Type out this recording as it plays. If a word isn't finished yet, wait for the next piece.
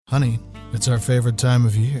Honey, it's our favorite time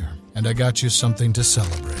of year, and I got you something to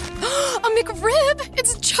celebrate. A McRib!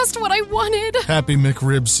 It's just what I wanted. Happy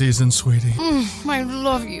McRib season, sweetie. I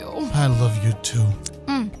love you. I love you too.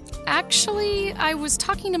 Actually, I was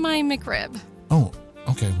talking to my McRib. Oh,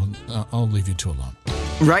 okay, well, I'll leave you two alone.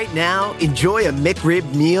 Right now, enjoy a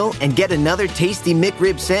McRib meal and get another tasty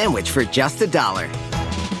McRib sandwich for just $1.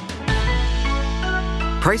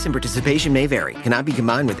 Price and participation may vary. Cannot be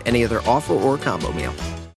combined with any other offer or combo meal.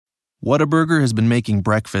 Whataburger has been making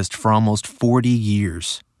breakfast for almost 40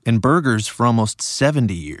 years and burgers for almost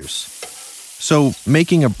 70 years. So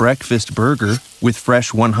making a breakfast burger with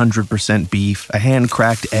fresh 100% beef, a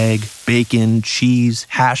hand-cracked egg, bacon, cheese,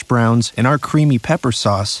 hash browns, and our creamy pepper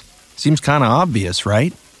sauce seems kind of obvious,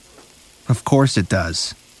 right? Of course it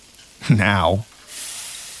does. Now.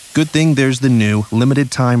 Good thing there's the new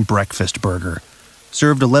limited-time breakfast burger,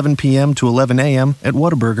 served 11 p.m. to 11 a.m. at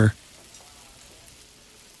Whataburger.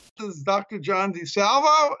 This is Dr. John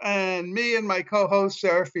DeSalvo, and me and my co-host,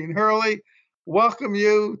 Seraphine Hurley, welcome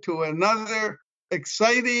you to another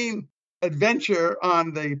exciting adventure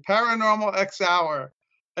on the Paranormal X Hour.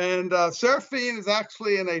 And Seraphine is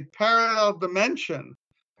actually in a parallel dimension,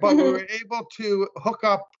 but we were able to hook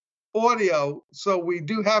up audio, so we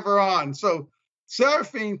do have her on. So,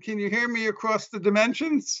 Seraphine, can you hear me across the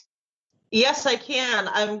dimensions? Yes, I can.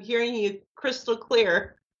 I'm hearing you crystal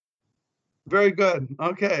clear. Very good.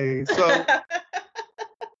 Okay, so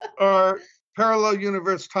our parallel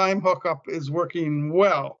universe time hookup is working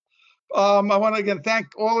well. I want to again thank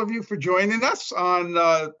all of you for joining us on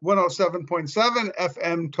 107.7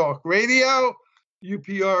 FM Talk Radio,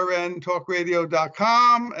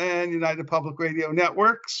 uprntalkradio.com, and United Public Radio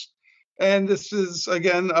Networks. And this is,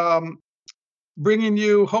 again, bringing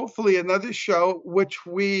you hopefully another show which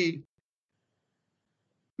we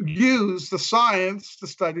use the science to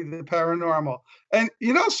study the paranormal. And,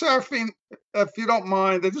 Seraphine, if you don't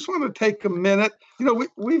mind, I just want to take a minute.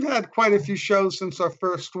 We've had quite a few shows since our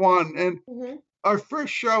first one. And our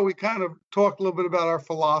first show, we kind of talked a little bit about our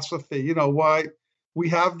philosophy, why we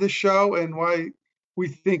have this show and why we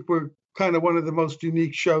think we're kind of one of the most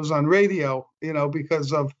unique shows on radio,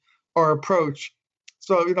 because of our approach.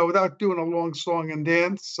 So, without doing a long song and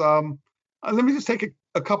dance, let me just take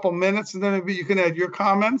a couple minutes, and then maybe you can add your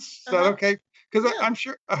comments. Is that okay? Because I'm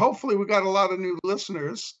sure, hopefully, we got a lot of new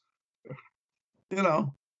listeners,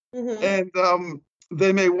 and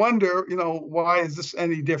they may wonder, why is this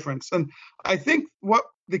any difference? And I think what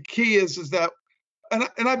the key is that, and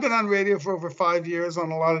I've been on radio for over 5 years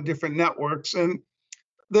on a lot of different networks, and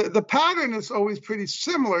the pattern is always pretty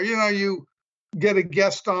similar. You get a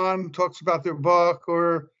guest on, talks about their book,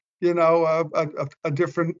 or a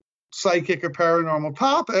different psychic or paranormal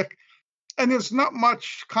topic, and there's not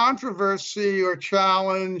much controversy or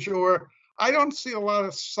challenge, or I don't see a lot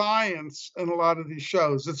of science in a lot of these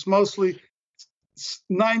shows. It's mostly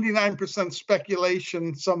 99%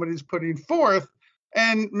 speculation somebody's putting forth,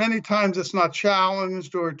 and many times it's not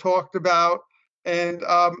challenged or talked about. And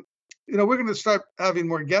we're going to start having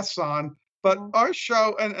more guests on, but our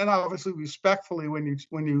show, and obviously respectfully when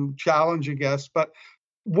you challenge a guest, but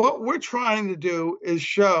what we're trying to do is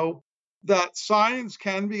show that science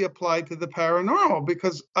can be applied to the paranormal,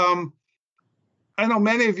 because I know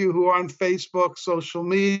many of you who are on Facebook, social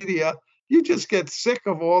media, you just get sick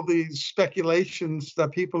of all these speculations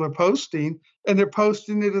that people are posting, and they're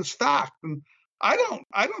posting it as fact. And I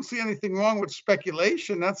don't see anything wrong with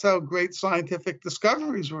speculation. That's how great scientific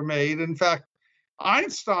discoveries were made. In fact,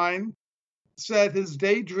 Einstein said his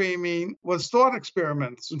daydreaming was thought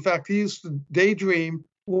experiments. In fact, he used to daydream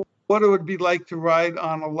what it would be like to ride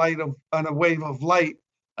on a wave of light,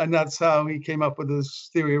 and that's how he came up with his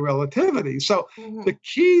theory of relativity. So the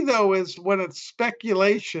key, though, is when it's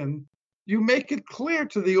speculation, you make it clear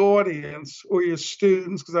to the audience or your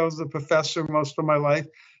students, because I was a professor most of my life,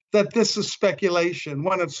 that this is speculation.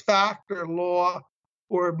 When it's fact or law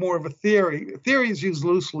or more of a theory is used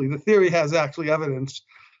loosely. The theory has actually evidence.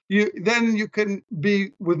 Then you can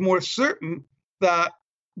be with more certain that,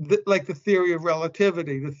 like the theory of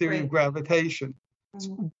relativity, the theory of gravitation.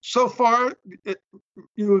 So far,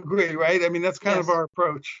 you agree, right? I mean, that's kind of our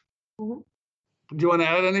approach. Do you want to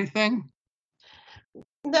add anything?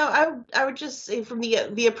 No, I would just say from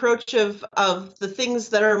the approach of the things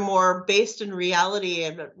that are more based in reality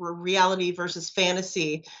and reality versus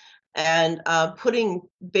fantasy, and putting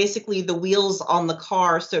basically the wheels on the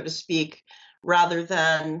car, so to speak, rather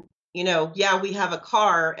than, we have a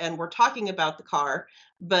car and we're talking about the car,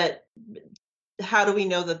 but how do we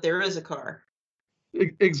know that there is a car?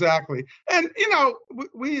 Exactly. And,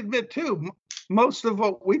 we admit too, most of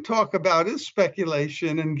what we talk about is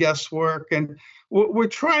speculation and guesswork. And we're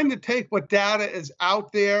trying to take what data is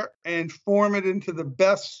out there and form it into the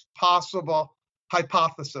best possible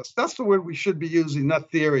hypothesis. That's the word we should be using,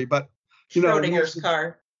 not theory, but Schrodinger's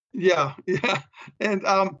car. Yeah. And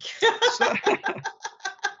so,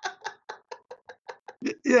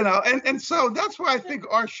 and so that's why I think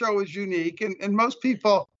our show is unique. And most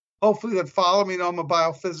people, hopefully, that follow me know I'm a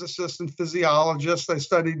biophysicist and physiologist. I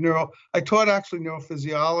taught actually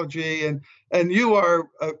neurophysiology, and you are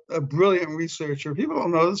a brilliant researcher. People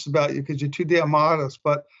don't know this about you because you're too damn modest.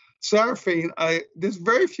 But Seraphine, there's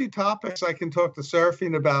very few topics I can talk to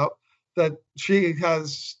Seraphine about that she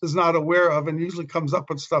is not aware of, and usually comes up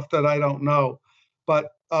with stuff that I don't know.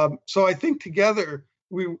 But so I think together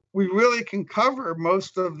we really can cover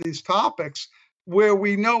most of these topics where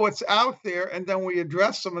we know what's out there, and then we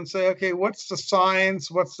address them and say, okay, what's the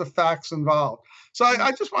science? What's the facts involved? So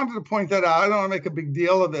I just wanted to point that out. I don't want to make a big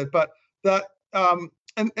deal of it, but that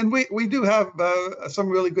and we do have some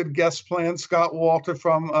really good guests planned. Scott Walter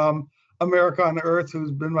from America on Earth,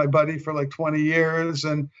 who's been my buddy for like 20 years,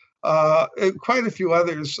 and quite a few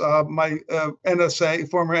others. My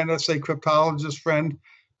former NSA cryptologist friend,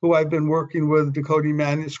 who I've been working with, decoding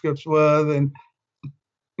manuscripts with, and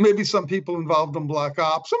maybe some people involved in Black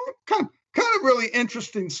Ops. Some kind of really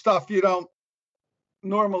interesting stuff you don't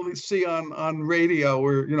normally see on radio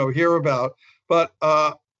or hear about. But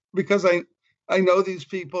because I know these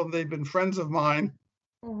people, they've been friends of mine.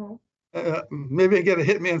 Mm-hmm. Maybe I get a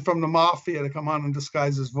hitman from the mafia to come on and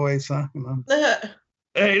disguise his voice, huh?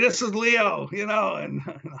 Hey, this is Leo, and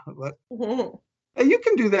but hey, you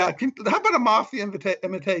can do that. How about a mafia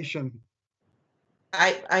imitation?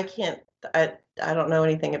 I can't. I don't know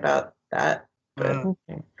anything about that. But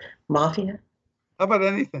mafia. How about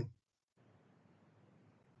anything?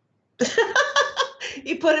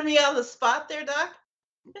 You putting me on the spot there, Doc?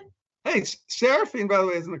 Hey, Seraphine, by the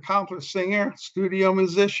way, is an accomplished singer, studio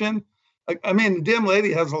musician. I mean, the damn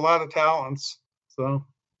lady has a lot of talents. So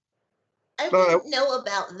I wouldn't know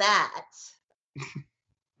about that.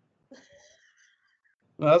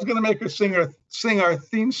 I was going to make her sing our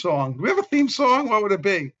theme song. Do we have a theme song? What would it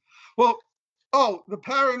be? Well, the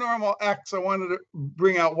Paranormal X. I wanted to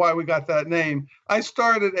bring out why we got that name. I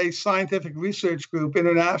started a scientific research group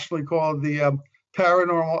internationally called the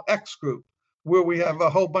Paranormal X Group, where we have a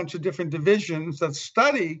whole bunch of different divisions that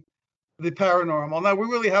study the paranormal. Now, we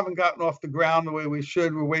really haven't gotten off the ground the way we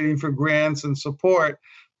should. We're waiting for grants and support.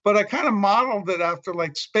 But I kind of modeled it after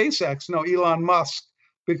like SpaceX, Elon Musk,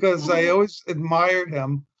 because I always admired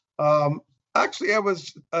him. Actually, I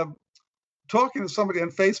was talking to somebody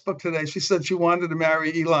on Facebook today. She said she wanted to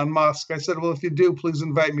marry Elon Musk. I said, well, if you do, please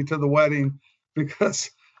invite me to the wedding,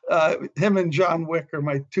 because him and John Wick are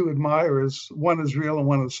my two admirers. One is real and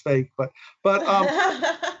one is fake. But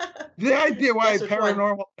the idea why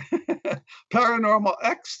Paranormal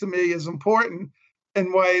X to me is important,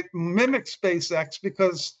 and why it mimics SpaceX,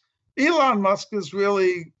 because Elon Musk is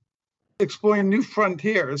really exploring new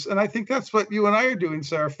frontiers. And I think that's what you and I are doing,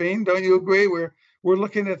 Seraphine. Don't you agree? We're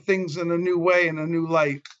looking at things in a new way, in a new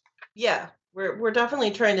light. Yeah, we're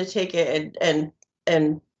definitely trying to take it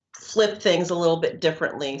and flip things a little bit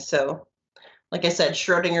differently. So, like I said,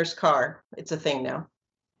 Schrodinger's car, it's a thing now.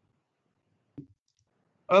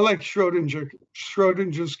 I like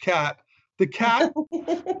Schrodinger's cat. The cat,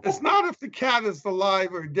 it's not if the cat is alive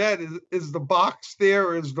or dead. Is the box there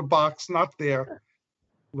or is the box not there?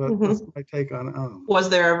 But that's my take on it. I don't know. Was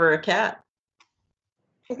there ever a cat?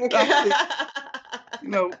 Actually,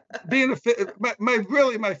 being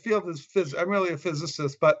my field is physics. I'm really a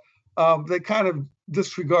physicist, but they kind of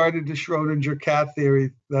disregarded the Schrodinger cat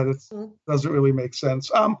theory that it doesn't really make sense.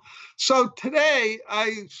 So today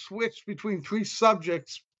I switched between three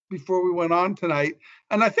subjects before we went on tonight,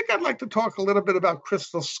 and I think I'd like to talk a little bit about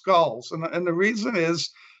crystal skulls, and the reason is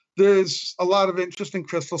there's a lot of interesting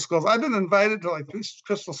crystal skulls. I've been invited to like 3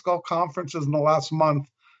 crystal skull conferences in the last month,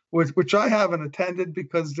 which I haven't attended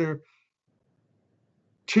because they're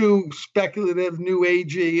too speculative, new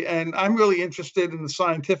agey, and I'm really interested in the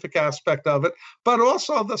scientific aspect of it, but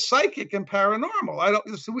also the psychic and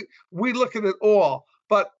paranormal. We look at it all,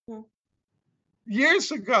 but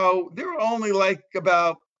years ago there were only like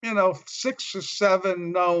about 6 or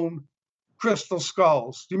 7 known crystal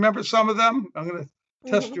skulls. Do you remember some of them? I'm going to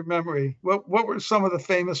test your memory. What were some of the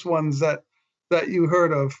famous ones that you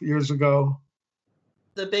heard of years ago?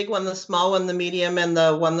 The big one, the small one, the medium, and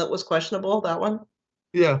the one that was questionable, that one?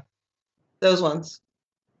 Yeah. Those ones.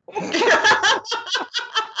 He's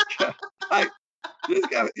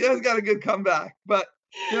got a good comeback. But,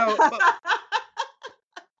 I'm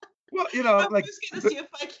like, just going to see if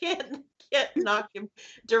I can can't knock him,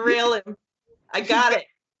 derail him. I got it.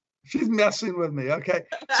 She's messing with me. Okay.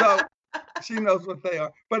 So she knows what they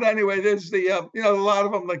are. But anyway, there's the, a lot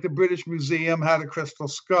of them, like the British Museum had a crystal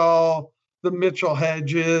skull, the Mitchell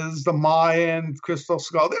Hedges, the Mayan crystal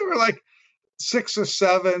skull. There were like 6 or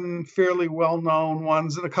 7 fairly well-known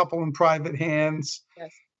ones and a couple in private hands.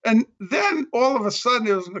 Yes. And then all of a sudden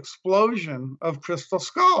there was an explosion of crystal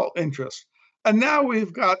skull interest. And now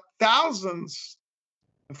we've got thousands,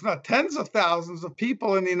 if not tens of thousands of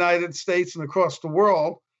people in the United States and across the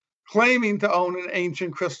world claiming to own an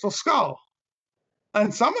ancient crystal skull.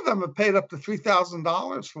 And some of them have paid up to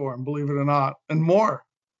 $3,000 for them, believe it or not, and more.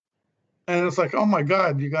 And it's like, oh my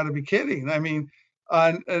God, you got to be kidding. I mean,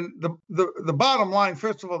 and the bottom line,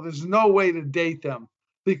 first of all, there's no way to date them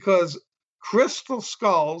because crystal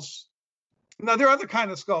skulls, now there are other kind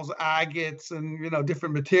of skulls, agates and,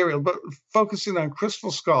 different material, but focusing on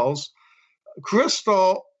crystal skulls,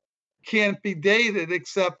 crystal can't be dated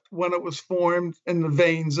except when it was formed in the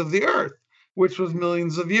veins of the earth, which was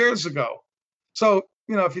millions of years ago. So,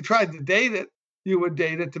 if you tried to date it, you would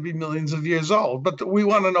date it to be millions of years old. But we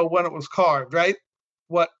want to know when it was carved, right?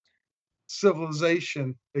 What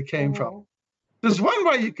civilization it came from. There's one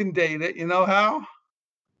way you can date it. You know how?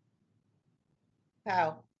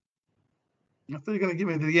 How? I thought you were going to give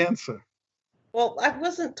me the answer. Well, I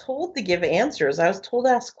wasn't told to give answers. I was told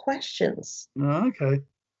to ask questions. Okay.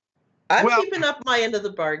 I'm keeping up my end of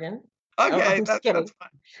the bargain. Okay, that's fine.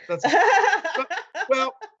 That's fine.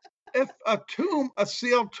 Well, if a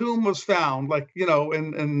sealed tomb was found, like,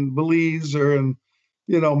 in Belize or in,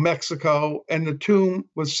 Mexico, and the tomb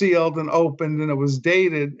was sealed and opened and it was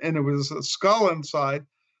dated and it was a skull inside,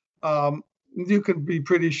 you can be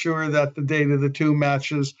pretty sure that the date of the tomb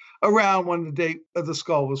matches around when the date of the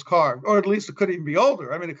skull was carved, or at least it could even be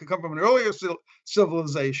older. I mean, it could come from an earlier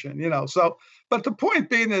civilization, So, but the point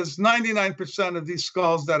being is 99% of these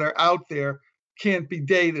skulls that are out there can't be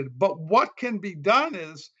dated. But what can be done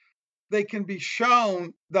is they can be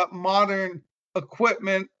shown that modern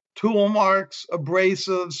equipment, tool marks,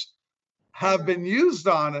 abrasives have been used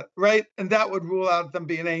on it, right? And that would rule out them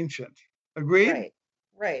being ancient. Agreed?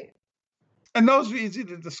 Right. And those are easy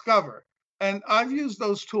to discover. And I've used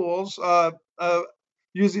those tools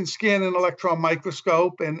using scan and electron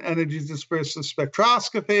microscope and energy dispersive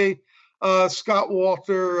spectroscopy. Scott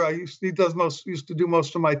Walter used to do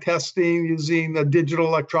most of my testing using the digital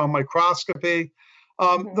electron microscopy.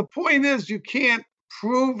 The point is, you can't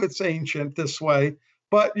prove it's ancient this way,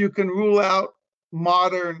 but you can rule out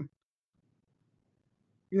modern,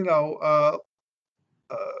 you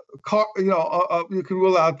can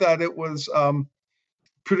rule out that it was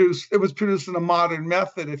produced. It was produced in a modern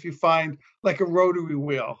method if you find like a rotary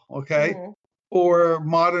wheel, okay, or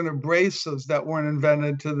modern abrasives that weren't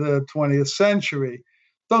invented to the 20th century.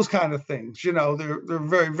 Those kind of things, they're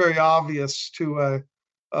very, very obvious to a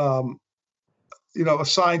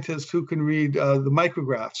scientist who can read the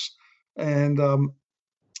micrographs. And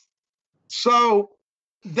so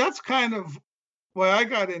that's kind of why I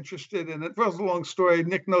got interested in it. It was a long story.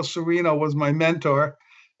 Nick Nocerino was my mentor,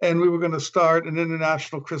 and we were going to start an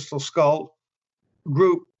international crystal skull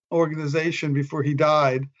group organization before he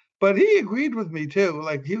died. But he agreed with me too.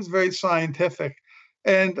 Like, he was very scientific.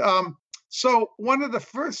 And so one of the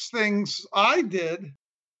first things I did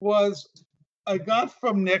was I got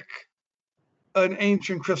from Nick an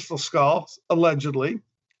ancient crystal skull, allegedly,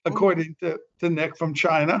 according to Nick, from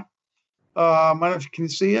China. I don't know if you can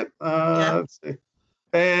see it. Let's see.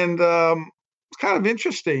 And it's kind of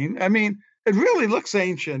interesting. I mean, it really looks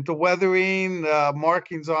ancient, the weathering,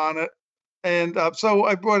 markings on it. And so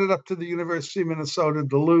I brought it up to the University of Minnesota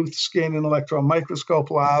Duluth Scan and Electron Microscope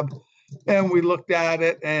Lab, and we looked at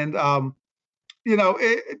it, and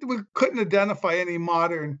we couldn't identify any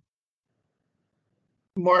modern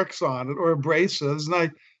marks on it or abrasives.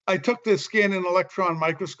 And I took the scan and electron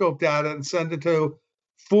microscope data and sent it to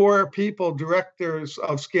 4 people, directors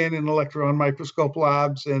of scan and electron microscope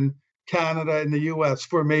labs in Canada and the US,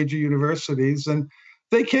 4 major universities. And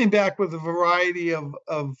they came back with a variety of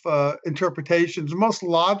interpretations. The most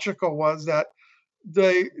logical was that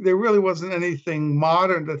there really wasn't anything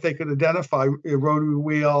modern that they could identify, a rotary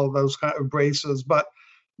wheel, those kind of abrasives, but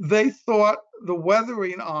they thought the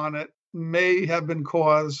weathering on it may have been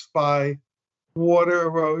caused by water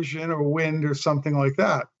erosion or wind or something like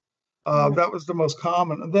that. That was the most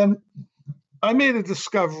common. And then I made a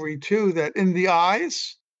discovery too, that in the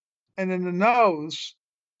eyes and in the nose,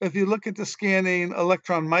 if you look at the scanning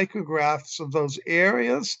electron micrographs of those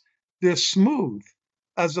areas, they're smooth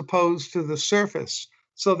as opposed to the surface.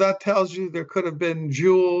 So that tells you there could have been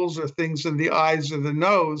jewels or things in the eyes or the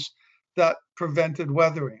nose that prevented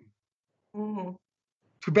weathering. Mhm.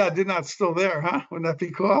 Too bad they're not still there, huh? Wouldn't that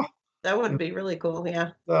be cool? That would be really cool.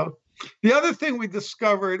 Yeah. So the other thing we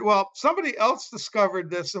discovered, well, somebody else discovered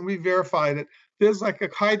this and we verified it. There's like a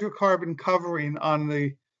hydrocarbon covering on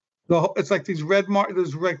it's like these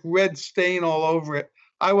there's like red stain all over it.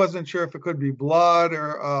 I wasn't sure if it could be blood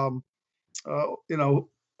or, you know,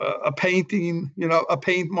 a painting, you know, a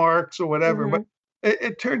paint marks or whatever, but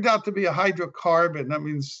it turned out to be a hydrocarbon. That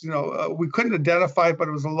means, you know, we couldn't identify it, but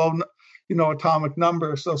it was a low, you know, atomic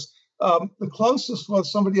number. So the closest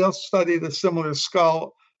was somebody else studied a similar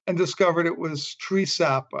skull and discovered it was tree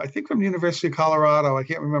sap, I think from the University of Colorado. I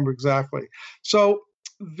can't remember exactly. So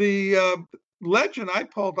the legend I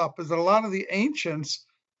pulled up is that a lot of the ancients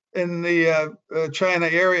in the China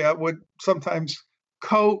area would sometimes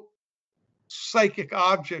coat psychic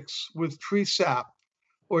objects with tree sap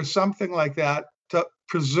or something like that to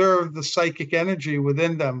preserve the psychic energy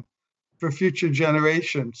within them for future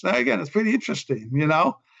generations. Now, again, it's pretty interesting, you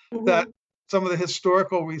know, that some of the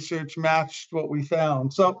historical research matched what we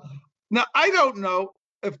found. So now I don't know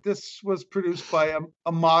if this was produced by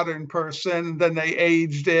a modern person, then they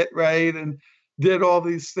aged it, right, and did all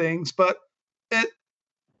these things. But it,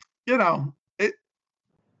 you know, it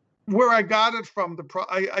where I got it from,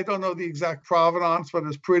 I don't know the exact provenance, but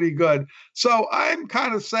it's pretty good. So I'm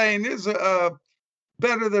kind of saying there's a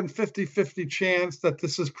better than 50-50 chance that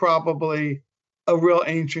this is probably a real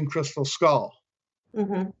ancient crystal skull.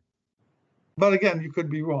 But again, you could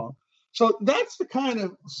be wrong. So that's the kind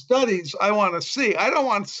of studies I want to see. I don't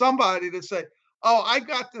want somebody to say, oh, I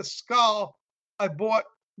got this skull, I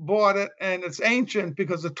bought it, and it's ancient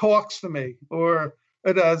because it talks to me, or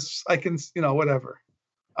it has, I can, you know, whatever.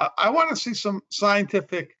 I want to see some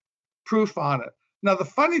scientific proof on it. Now, the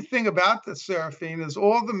funny thing about this, Seraphine, is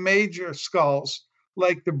all the major skulls,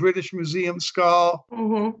 like the British Museum skull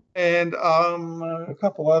and a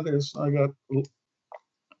couple others, I got a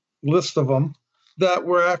list of them, that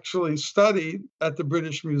were actually studied at the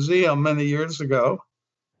British Museum many years ago.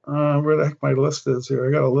 Where the heck my list is here?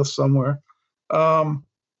 I got a list somewhere.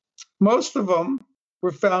 Most of them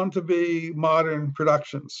were found to be modern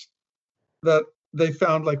productions that they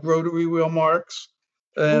found, like rotary wheel marks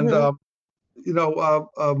and you know,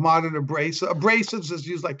 modern abrasives is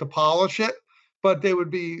used like to polish it, but they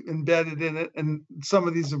would be embedded in it. And some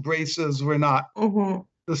of these abrasives were not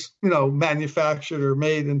just, you know, manufactured or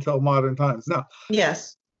made until modern times. Now,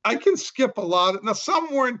 yes, I can skip a lot. Now,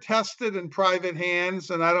 some weren't tested in private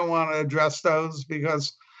hands, and I don't want to address those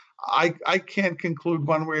because I can't conclude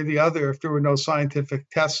one way or the other if there were no scientific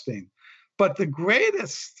testing. But the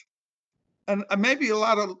greatest, and maybe a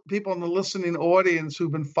lot of people in the listening audience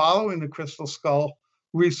who've been following the crystal skull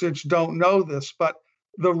research don't know this, but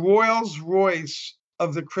the Rolls Royce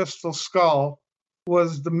of the crystal skull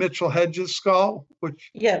was the Mitchell Hedges skull,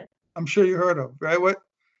 which I'm sure you heard of, right?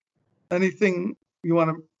 Anything you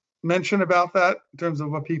want to mention about that in terms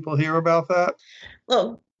of what people hear about that?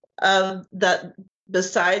 Well, that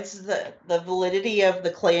besides the validity of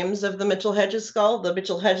the claims of the Mitchell Hedges skull, the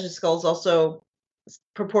Mitchell Hedges skull is also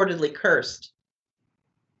purportedly cursed.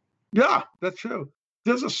 Yeah, that's true.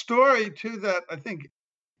 There's a story too that I think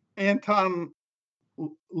Anton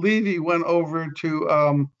Levy went over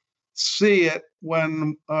to see it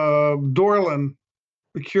when Dorland,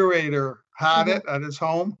 the curator, had it at his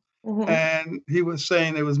home. And he was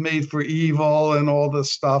saying it was made for evil and all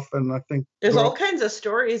this stuff. And I think there's all kinds of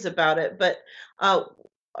stories about it. But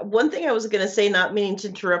one thing I was going to say, not meaning to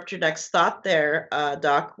interrupt your next thought there,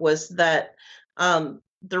 Doc, was that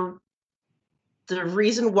the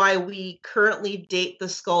reason why we currently date the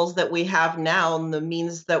skulls that we have now and the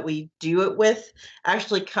means that we do it with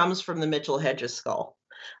actually comes from the Mitchell Hedges skull.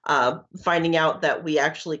 Finding out that we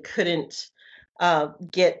actually couldn't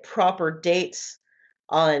get proper dates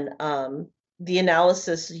on the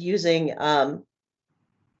analysis using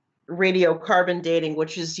radiocarbon dating,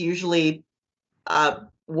 which is usually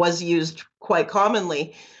was used quite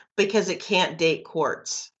commonly because it can't date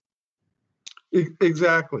quartz.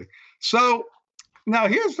 Exactly. So now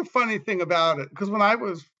here's the funny thing about it, because when I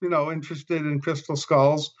was, you know, interested in crystal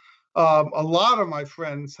skulls, a lot of my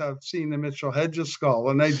friends have seen the Mitchell Hedges skull,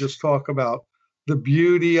 and they just talk about the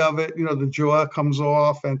beauty of it. You know, the jaw comes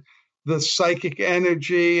off and the psychic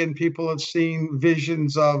energy, and people have seen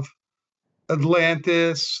visions of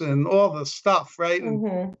Atlantis and all the stuff, right?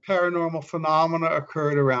 And paranormal phenomena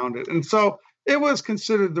occurred around it. And so it was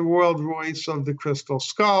considered the Rolls Royce of the crystal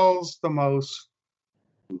skulls, the most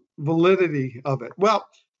validity of it. Well,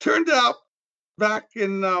 turned out back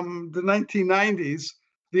in the 1990s,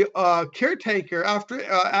 the caretaker, after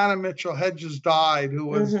Anna Mitchell Hedges died, who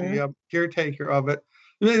was the caretaker of it,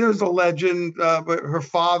 There's a legend, but her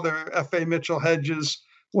father, F.A. Mitchell Hedges,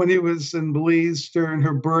 when he was in Belize during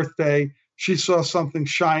her birthday, she saw something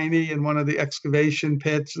shiny in one of the excavation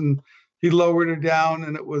pits, and he lowered her down,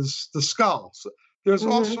 and it was the skull. So there's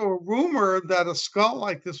also a rumor that a skull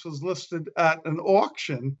like this was listed at an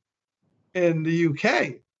auction in the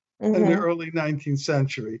UK in the early 19th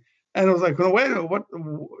century. And it was like, well, wait a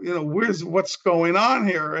minute, what's going on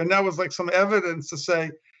here? And that was like some evidence to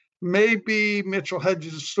say maybe Mitchell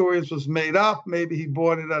Hedges' stories was made up. Maybe he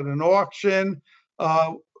bought it at an auction.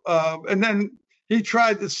 And then he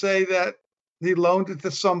tried to say that he loaned it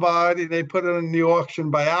to somebody. They put it in the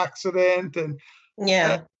auction by accident. And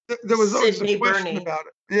there was always a question about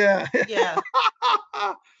it. Yeah. Yeah.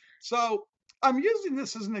 So I'm using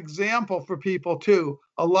this as an example for people too.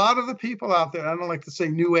 A lot of the people out there, I don't like to say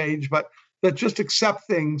new age, but that just accept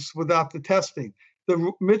things without the testing.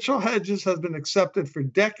 The Mitchell Hedges has been accepted for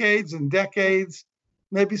decades and decades,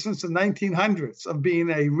 maybe since the 1900s, of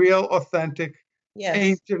being a real, authentic,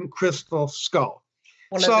 ancient crystal skull.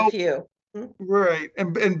 One of the few. Right.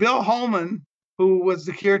 And Bill Holman, who was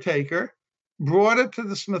the caretaker, brought it to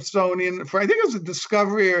the Smithsonian for, I think it was a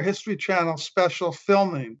Discovery or History Channel special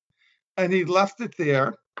filming. And he left it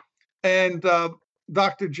there. And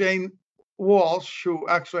Dr. Jane Walsh, who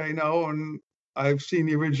actually I know, and I've seen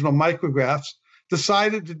the original micrographs,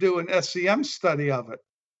 decided to do an SEM study of it.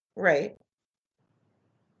 Right.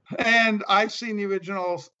 And I've seen the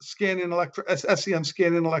original SEM scanning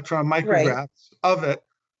electron micrographs of it.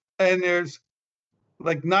 And there's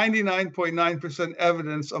like 99.9%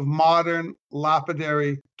 evidence of modern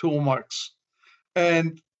lapidary tool marks.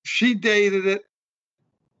 And she dated it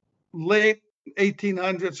late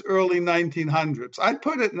 1800s, early 1900s. I'd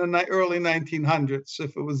put it in the early 1900s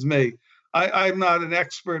if it was me. I'm not an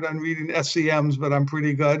expert on reading SEMs, but I'm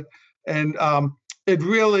pretty good. And it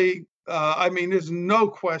really, there's no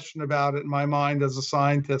question about it in my mind as a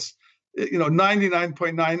scientist.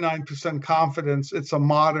 99.99% confidence it's a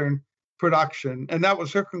modern production. And that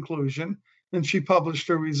was her conclusion. And she published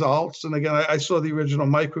her results. And again, I saw the original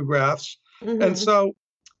micrographs. And so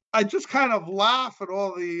I just kind of laugh at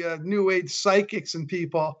all the new age psychics and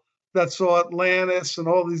people that saw Atlantis and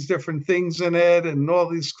all these different things in it and all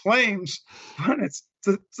these claims, but it's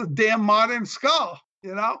a damn modern skull,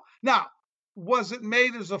 Now, was it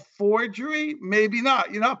made as a forgery? Maybe not.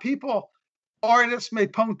 Artists may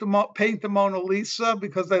paint the Mona Lisa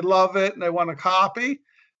because they love it and they want to copy.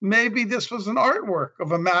 Maybe this was an artwork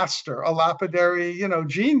of a master, a lapidary,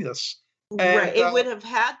 genius. Right. It would have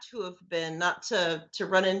had to have been, not to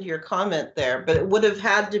run into your comment there, but it would have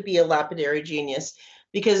had to be a lapidary genius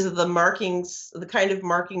because of the markings, the kind of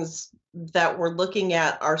markings that we're looking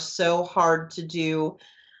at are so hard to do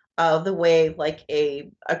the way like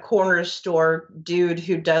a corner store dude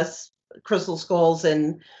who does crystal skulls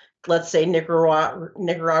in, let's say,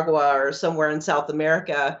 Nicaragua or somewhere in South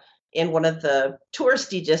America in one of the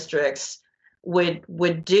touristy districts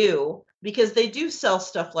would do. Because they do sell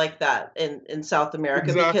stuff like that in South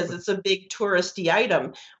America because it's a big touristy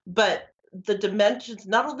item. But the dimensions,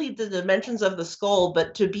 not only the dimensions of the skull,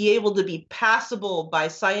 but to be able to be passable by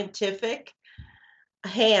scientific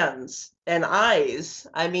hands and eyes,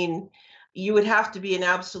 you would have to be an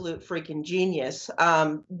absolute freaking genius.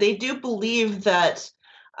 They do believe that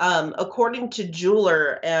according to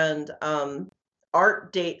jeweler and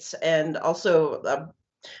art dates and also,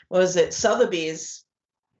 Sotheby's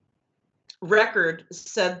record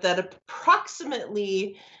said that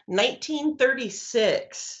approximately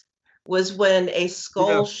 1936 was when a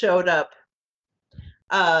skull showed up,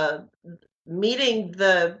 meeting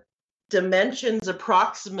the dimensions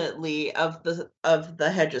approximately of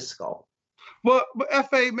the Hedges skull. Well,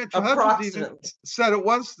 F.A. Mitchell Hedges even said it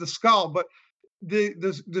was the skull, but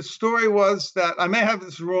the story was that, I may have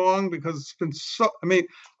this wrong because it's been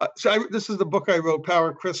this is the book I wrote,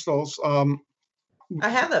 Power Crystals. I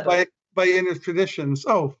have that book. By Inner Traditions.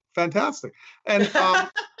 Oh, fantastic. And I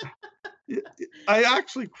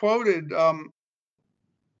actually quoted, by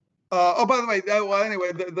the way,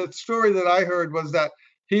 the story that I heard was that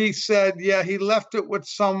he said, he left it with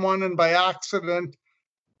someone and by accident,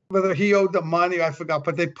 whether he owed the money, I forgot,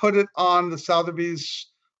 but they put it on the Sotheby's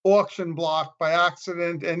auction block by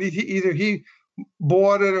accident, and either he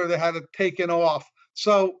bought it or they had it taken off.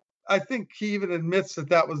 So I think he even admits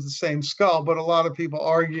that was the same skull, but a lot of people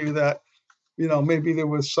argue that, maybe there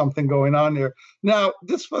was something going on there. Now,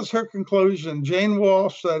 this was her conclusion. Jane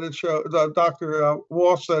Walsh said it showed, Dr.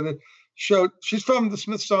 Walsh said it showed, she's from the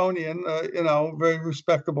Smithsonian, very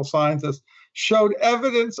respectable scientist, showed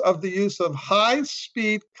evidence of the use of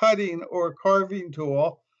high-speed cutting or carving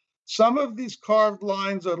tool, Some of these carved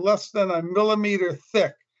lines are less than a millimeter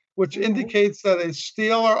thick, which indicates that a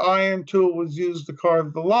steel or iron tool was used to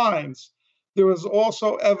carve the lines. There was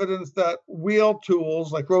also evidence that wheel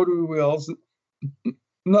tools, like rotary wheels,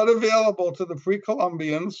 not available to the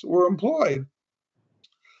pre-Columbians, were employed.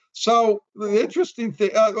 So the interesting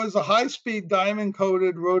thing, it was a high-speed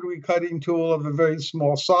diamond-coated rotary cutting tool of a very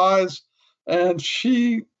small size, and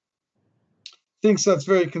she thinks that's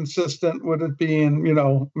very consistent with it being,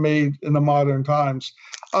 made in the modern times.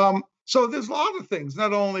 So there's a lot of things.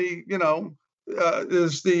 Not only,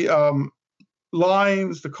 there's the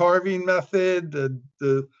lines, the carving method,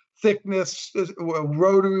 the thickness,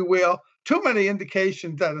 rotary wheel. Too many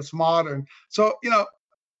indications that it's modern. So,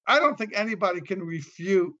 I don't think anybody can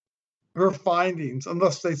refute her findings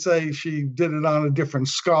unless they say she did it on a different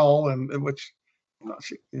skull, and which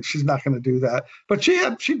she's not going to do that. But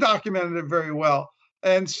she documented it very well,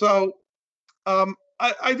 and so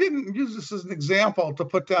I didn't use this as an example to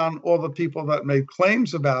put down all the people that made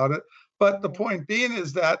claims about it. But the point being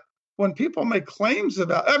is that when people make claims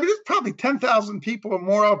about, there's probably 10,000 people or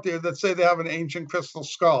more out there that say they have an ancient crystal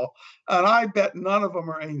skull, and I bet none of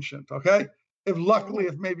them are ancient. Okay,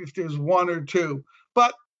 if there's one or two,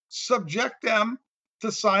 but subject them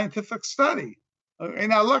to scientific study. And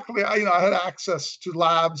now, luckily, I had access to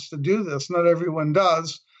labs to do this. Not everyone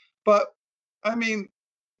does, but I mean,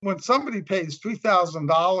 when somebody pays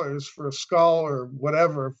 $3,000 for a skull or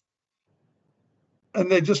whatever,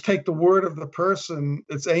 and they just take the word of the person,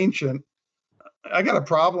 it's ancient. I got a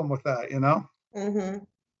problem with that, Mm-hmm.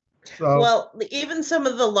 So, well, even some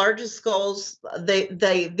of the largest skulls,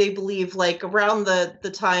 they believe, like around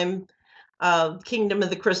the time Kingdom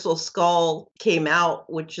of the Crystal Skull came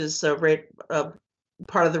out, which is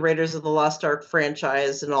part of the Raiders of the Lost Ark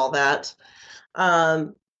franchise and all that.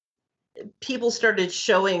 People started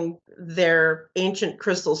showing their ancient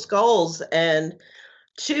crystal skulls, and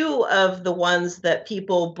two of the ones that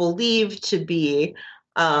people believe to be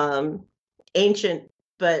ancient,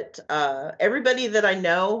 but everybody that I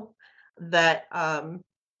know that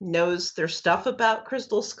knows their stuff about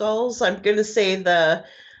crystal skulls, I'm going to say the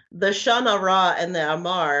Shana Ra and the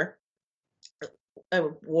Amar,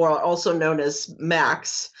 were also known as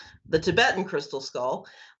Max, the Tibetan crystal skull.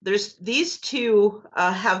 These two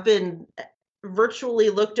have been virtually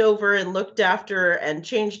looked over and looked after and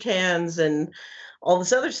changed hands and all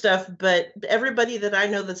this other stuff, but everybody that I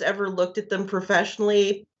know that's ever looked at them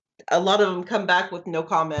professionally, a lot of them come back with no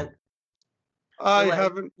comment.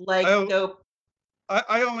 Nope.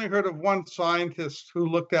 I only heard of one scientist who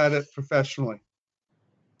looked at it professionally.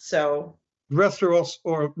 So the rest are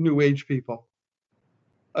or New Age people.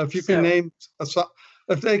 If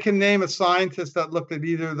they can name a scientist that looked at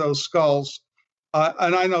either of those skulls,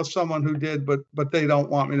 and I know someone who did, but they don't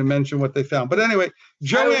want me to mention what they found. But anyway,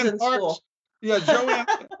 Joanne Parks. Yeah,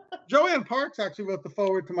 Joanne Parks actually wrote the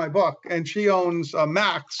foreword to my book, and she owns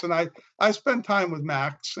Max, and I spend time with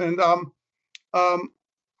Max, and I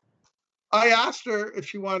asked her if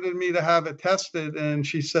she wanted me to have it tested, and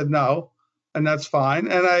she said no, and that's fine.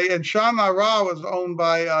 And Shana Ra was owned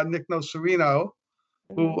by Nick Nocerino,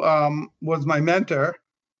 who was my mentor.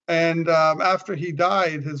 And after he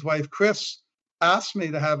died, his wife, Chris, asked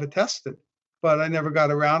me to have it tested, but I never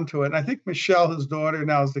got around to it. And I think Michelle, his daughter,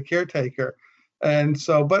 now is the caretaker. And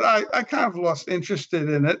so, but I kind of lost interest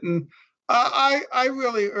in it. And I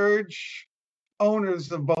really urge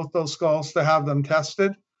owners of both those skulls to have them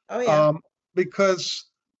tested. Oh, yeah. Because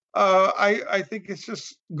I think it's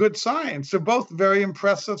just good science. They're both very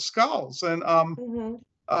impressive skulls. And I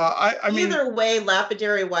mean, either way,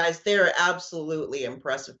 lapidary wise, they're absolutely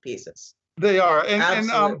impressive pieces. They are.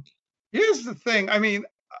 And here's the thing. I mean,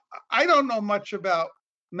 I don't know much about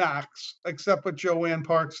Max except what Joanne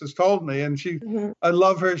Parks has told me. And I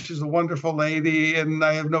love her. She's a wonderful lady, and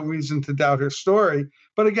I have no reason to doubt her story.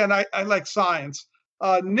 But again, I like science.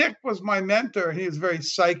 Nick was my mentor. He is very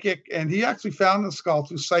psychic, and he actually found the skull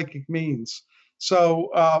through psychic means. So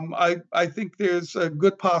I think there's a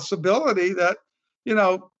good possibility that,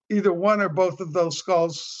 either one or both of those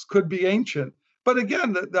skulls could be ancient. But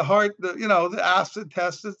again, the acid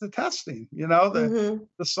test is the testing, the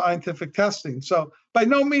scientific testing. So by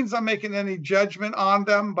no means I'm making any judgment on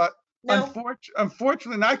them, but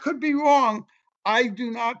unfortunately, and I could be wrong, I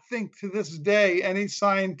do not think to this day any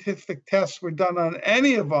scientific tests were done on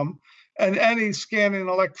any of them, and any scanning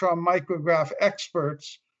electron micrograph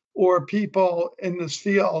experts or people in this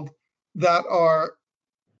field that are,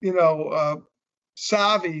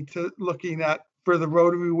 savvy to looking at for the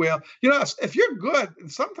rotary wheel. If you're good,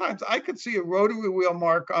 and sometimes I could see a rotary wheel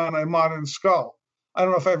mark on a modern skull. I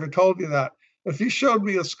don't know if I ever told you that. If you showed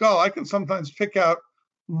me a skull, I can sometimes pick out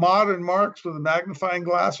modern marks with a magnifying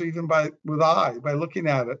glass or even by looking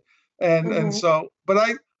at it. And so, but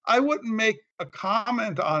I wouldn't make a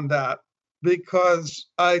comment on that because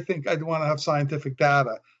I think I'd want to have scientific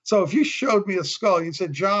data. So if you showed me a skull, you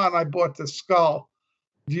said, John, I bought this skull.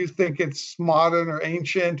 Do you think it's modern or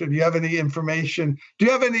ancient, or do you have any information? Do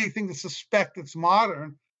you have anything to suspect it's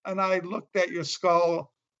modern? And I looked at your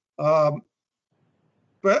skull, but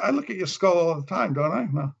I look at your skull all the time, don't I?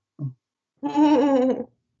 No.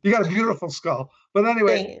 You got a beautiful skull. But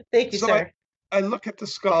anyway, thank you, so sir. I look at the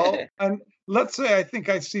skull, and let's say I think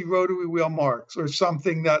I see rotary wheel marks or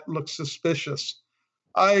something that looks suspicious.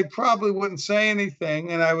 I probably wouldn't say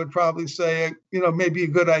anything, and I would probably say, maybe a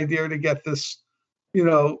good idea to get this,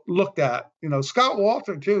 looked at. Scott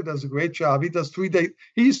Walter too does a great job. He does 3D.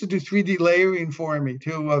 He used to do 3D layering for me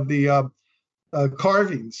too of the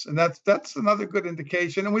carvings, and that's another good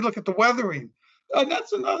indication. And we look at the weathering.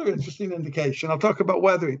 That's another interesting indication. I'll talk about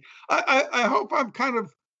weathering. I hope I'm kind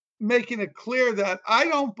of making it clear that I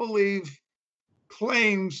don't believe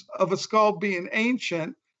claims of a skull being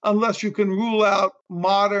ancient unless you can rule out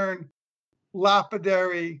modern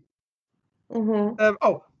lapidary.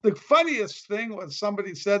 The funniest thing was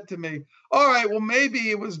somebody said to me, all right, well, maybe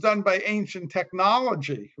it was done by ancient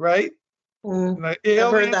technology, right? I've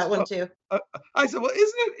heard that one too. I said, well,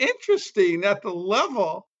 isn't it interesting at the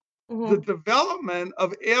level the development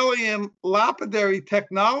of alien lapidary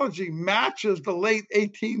technology matches the late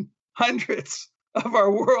 1800s of our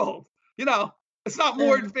world? It's not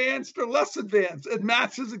more advanced or less advanced. It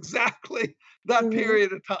matches exactly that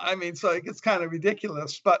period of time. I mean, so it gets kind of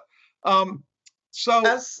ridiculous. But so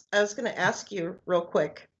I was going to ask you real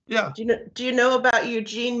quick. Yeah. Do you know about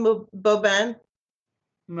Eugene Boban?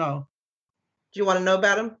 No. Do you want to know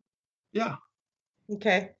about him? Yeah.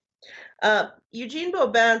 Okay. Eugene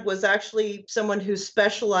Boban was actually someone who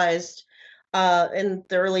specialized in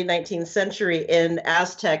the early 19th century in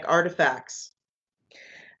Aztec artifacts,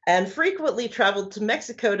 and frequently traveled to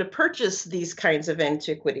Mexico to purchase these kinds of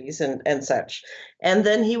antiquities and such. And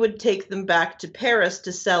then he would take them back to Paris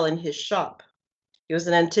to sell in his shop. He was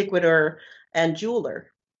an antiquator and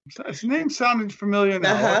jeweler. His name sounded familiar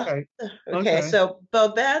now. Okay. So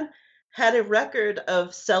Boban had a record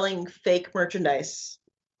of selling fake merchandise.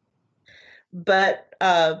 But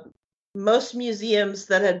most museums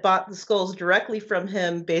that had bought the skulls directly from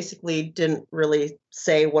him basically didn't really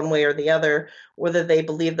say one way or the other whether they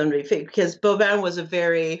believed them to be fake, because Boban was a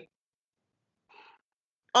very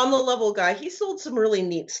on the level guy. He sold some really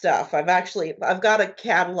neat stuff. I've got a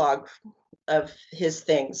catalog of his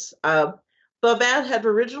things. Boban had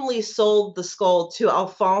originally sold the skull to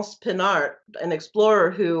Alphonse Pinart, an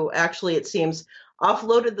explorer who actually, it seems,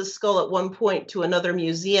 offloaded the skull at one point to another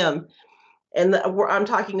museum. And I'm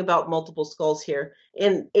talking about multiple skulls here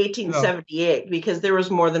in 1878, because there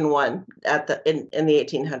was more than one in the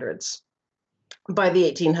 1800s. By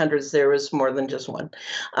the 1800s, there was more than just one.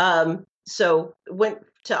 So went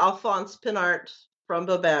to Alphonse Pinart from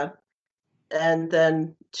Boban, and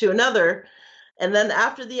then to another. And then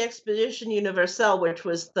after the Expedition Universelle, which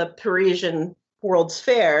was the Parisian World's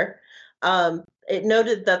Fair, it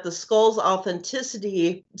noted that the skull's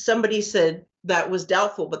authenticity, somebody said that was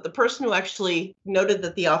doubtful, but the person who actually noted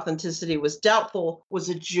that the authenticity was doubtful was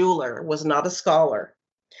a jeweler, was not a scholar.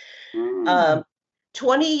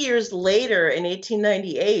 20 years later, in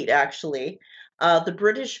 1898, actually, the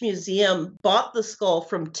British Museum bought the skull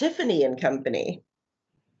from Tiffany and Company.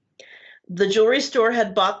 The jewelry store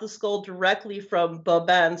had bought the skull directly from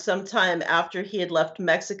Boban sometime after he had left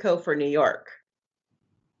Mexico for New York.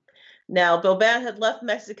 Now, Boban had left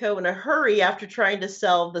Mexico in a hurry after trying to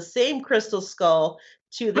sell the same crystal skull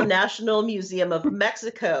to the National Museum of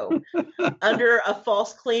Mexico under a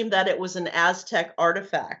false claim that it was an Aztec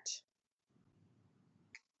artifact.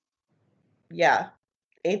 Yeah,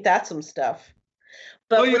 ain't that some stuff?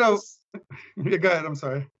 But go ahead. I'm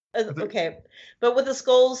sorry. Okay, but with the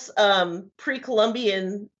skull's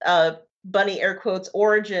pre-Columbian bunny air quotes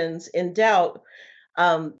origins in doubt,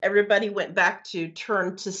 everybody went back to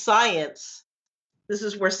turn to science. This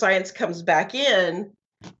is where science comes back in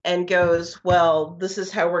and goes, well, this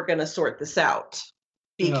is how we're going to sort this out.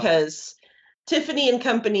 Because Tiffany and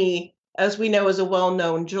Company, as we know, is a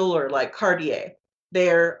well-known jeweler like Cartier.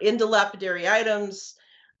 They're into lapidary items,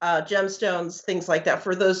 gemstones, things like that.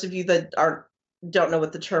 For those of you that don't know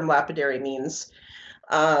what the term lapidary means.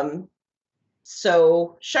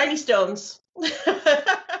 So shiny stones.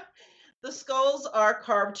 The skulls are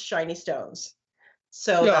carved shiny stones.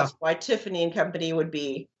 So that's why Tiffany and Company would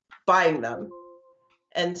be buying them.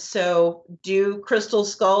 And so do crystal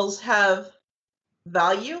skulls have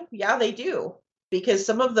value? Yeah, they do. because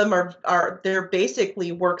some of them are they're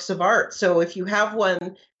basically works of art. So if you have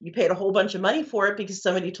one, you paid a whole bunch of money for it because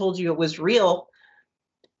somebody told you it was real.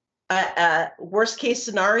 Worst case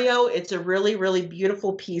scenario, it's a really, really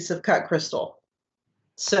beautiful piece of cut crystal.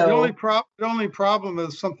 So the only problem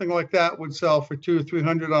is something like that would sell for $200 or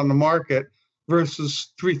 $300 on the market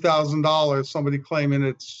versus $3,000. Somebody claiming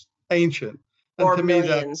it's ancient, and or to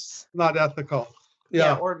millions. me that's not ethical.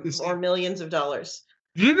 Yeah, or millions of dollars.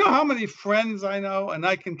 Do you know how many friends I know, and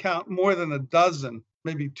I can count more than a dozen,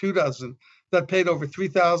 maybe 2 dozen, that paid over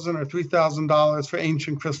 $3,000 or $3,000 for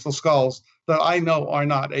ancient crystal skulls that I know are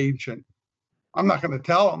not ancient? I'm not going to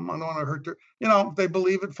tell them. I don't want to hurt their, if they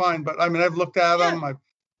believe it, fine. But I mean, I've looked at them.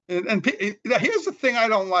 Here's the thing I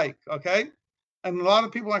don't like, okay? And a lot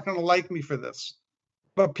of people aren't going to like me for this.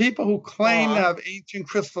 But people who claim to have ancient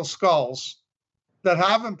crystal skulls that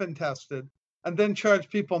haven't been tested and then charge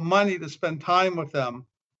people money to spend time with them,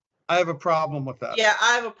 I have a problem with that. Yeah,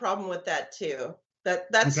 I have a problem with that too. That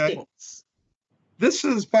okay. Stinks. This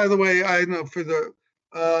is, by the way, I know for the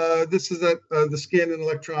this is the scan and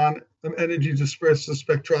electron energy dispersive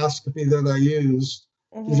spectroscopy that I use.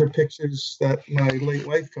 Mm-hmm. These are pictures that my late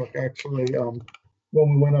wife took actually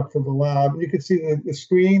when we went up to the lab. You can see the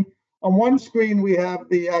screen. On one screen, we have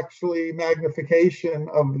the actually magnification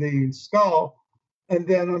of the skull. And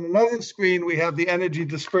then on another screen, we have the energy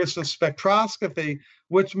dispersive spectroscopy,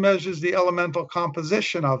 which measures the elemental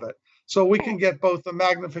composition of it. So we can get both the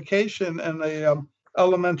magnification and the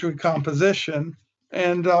elementary composition.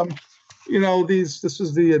 And, this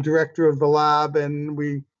is the director of the lab, and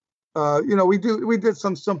we did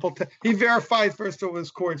some simple, he verified first it was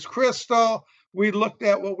quartz crystal. We looked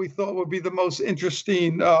at what we thought would be the most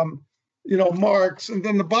interesting, marks. And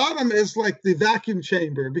then the bottom is like the vacuum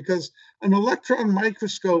chamber, because an electron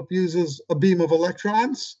microscope uses a beam of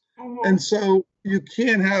electrons. Mm-hmm. And so you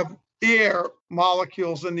can't have air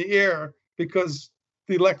molecules in the air because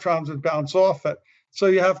the electrons would bounce off it. So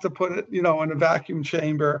you have to put it, in a vacuum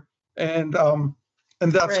chamber. And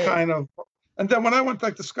that's right. Kind of, and then when I went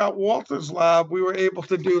to Scott Walter's lab, we were able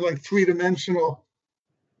to do like 3-dimensional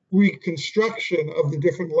reconstruction of the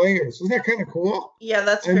different layers. Isn't that kind of cool? Yeah,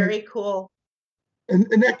 that's very cool. And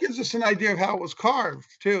that gives us an idea of how it was carved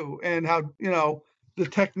too, and how, the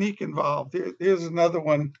technique involved. Here's another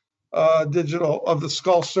one, digital of the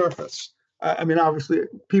skull surface. I mean, obviously,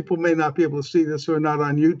 people may not be able to see this who are not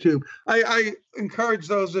on YouTube. I encourage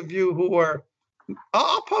those of you who are,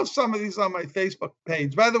 I'll post some of these on my Facebook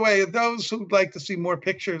page. By the way, those who'd like to see more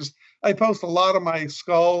pictures, I post a lot of my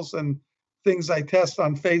skulls and things I test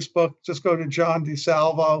on Facebook. Just go to John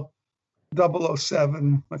DeSalvo,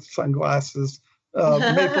 007 with sunglasses,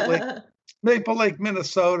 Maple Lake,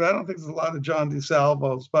 Minnesota. I don't think there's a lot of John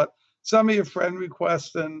DeSalvos, but send me a friend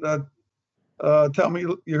request and tell me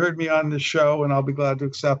you heard me on this show, and I'll be glad to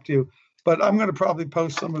accept you. But I'm going to probably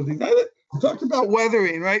post some of these. I talked about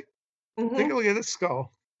weathering, right? Mm-hmm. Take a look at this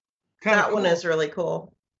skull. That cool. One is really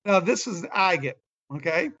cool. Now, this is agate,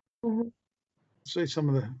 okay? Mm-hmm. See some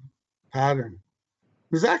of the pattern.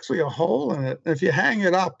 There's actually a hole in it. If you hang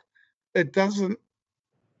it up, it doesn't,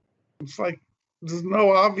 it's like there's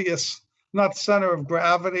no obvious, not center of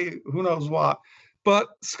gravity, who knows what. But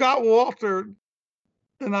Scott Walter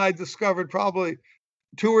and I discovered probably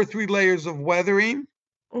 2 or 3 layers of weathering.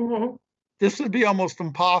 Mm-hmm. This would be almost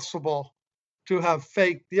impossible to have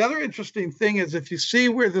fake. The other interesting thing is if you see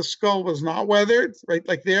where the skull was not weathered, right,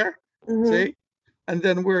 like there, mm-hmm. See? And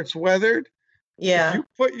then where it's weathered, if you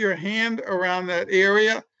put your hand around that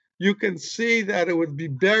area, you can see that it would be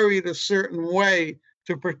buried a certain way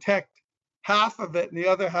to protect half of it, and the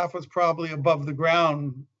other half was probably above the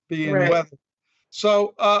ground being weathered.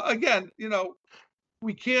 So again,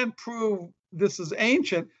 we can't prove this is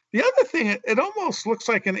ancient. The other thing, it almost looks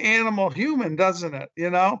like an animal human, doesn't it?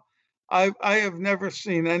 I have never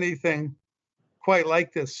seen anything quite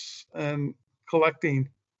like this in collecting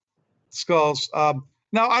skulls.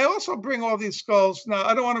 Now, I also bring all these skulls. Now,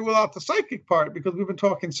 I don't want to rule out the psychic part because we've been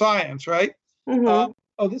talking science, right?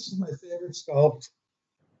 Mm-hmm. This is my favorite skull.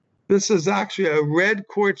 This is actually a red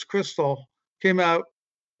quartz crystal, came out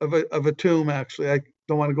of a tomb, actually. I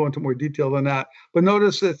don't want to go into more detail than that. But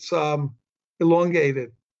notice it's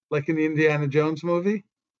elongated, like in the Indiana Jones movie.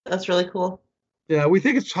 That's really cool. Yeah, we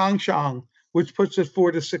think it's Hangshang, which puts it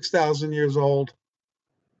 4,000 to 6,000 years old.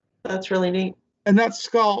 That's really neat. And that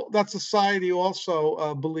skull, that society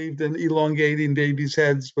also believed in elongating babies'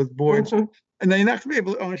 heads with boards. Mm-hmm. And they're not going to be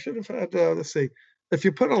able to, I should have had, let's see, if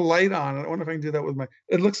you put a light on it, I wonder if I can do that with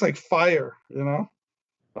it looks like fire,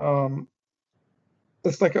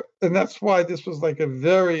 It's like, and that's why this was like a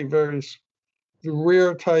very, very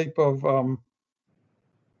rare type of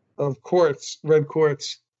of quartz, red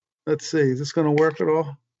quartz. Let's see, is this going to work at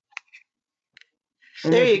all?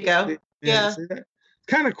 There you go. Yeah. Yeah. See that?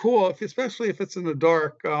 Kind of cool, especially if it's in the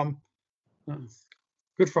dark. Good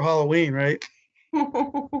for Halloween, right?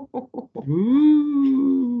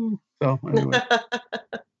 Ooh. So anyway.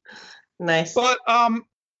 Nice. But from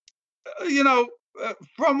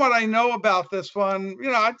what I know about this one,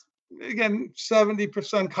 again,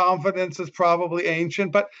 70% confidence is probably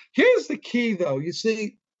ancient. But here's the key, though. You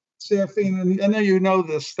see, Seraphine, and I know you know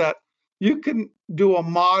this, that you can do a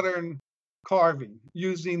modern carving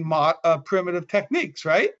using primitive techniques,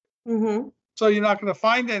 right? Mm-hmm. So you're not going to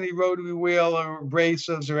find any rotary wheel or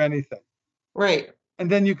abrasives or anything. Right. And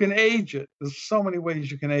then you can age it. There's so many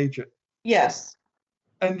ways you can age it. Yes.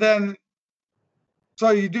 And then,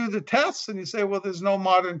 so you do the tests and you say, well, there's no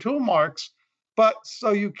modern tool marks. But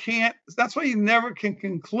so you can't, that's why you never can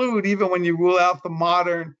conclude, even when you rule out the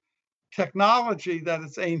modern technology, that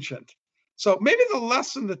it's ancient. So maybe the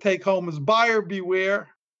lesson to take home is buyer beware,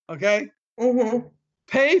 okay? Mm-hmm.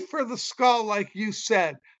 Pay for the skull, like you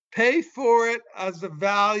said. Pay for it as the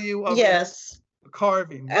value of Yes. the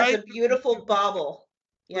carving, As right? a beautiful bauble.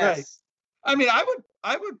 Yes. Right. I mean,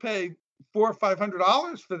 I would pay $400 or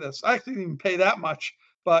 $500 for this. I actually didn't even pay that much,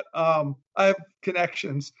 but I have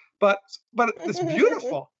connections. But it's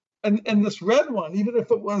beautiful. And this red one, even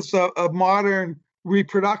if it was a modern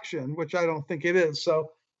reproduction, which I don't think it is.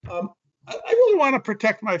 So I really want to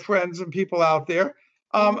protect my friends and people out there.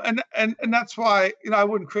 And that's why, I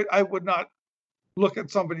would not look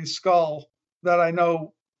at somebody's skull that I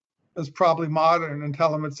know is probably modern and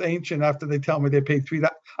tell them it's ancient after they tell me they paid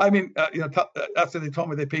after they told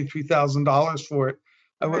me they paid $3,000 for it.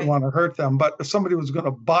 I wouldn't want to hurt them. But if somebody was going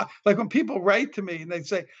to buy, like when people write to me and they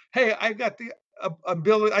say, hey, I got the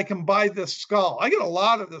ability, I can buy this skull. I get a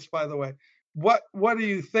lot of this, by the way. What do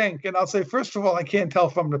you think? And I'll say, first of all, I can't tell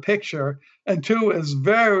from the picture. And two is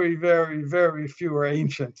very, very, very few are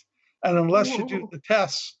ancient. And unless you do the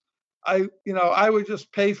tests, I would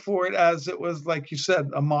just pay for it as it was, like you said,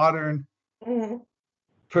 a modern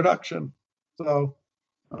production. So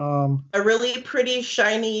a really pretty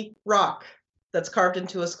shiny rock that's carved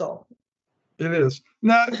into a skull. It is.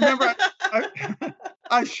 Now, remember,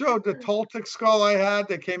 I showed the Toltec skull I had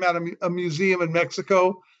that came out of a museum in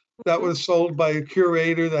Mexico that was sold by a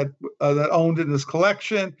curator that owned it in his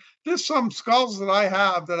collection. There's some skulls that I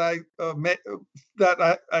have that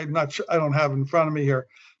I'm not sure, I don't have in front of me here,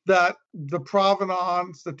 that the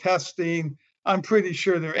provenance, the testing, I'm pretty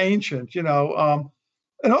sure they're ancient, and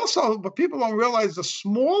also, but people don't realize the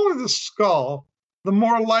smaller the skull, the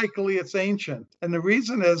more likely it's ancient. And the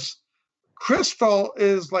reason is crystal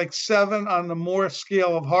is like 7 on the Moore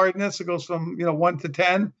scale of hardness. It goes from 1 to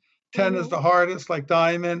 10. 10 is the hardest, like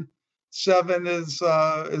diamond. 7 is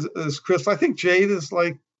crystal. I think jade is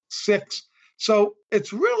like 6. So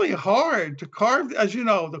it's really hard to carve, as you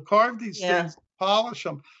know, to carve these things, polish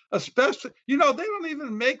them. Especially, they don't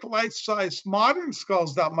even make life-size modern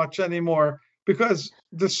skulls that much anymore because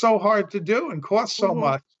they're so hard to do and cost so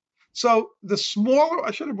much. So the smaller,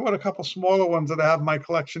 I should have brought a couple smaller ones that I have in my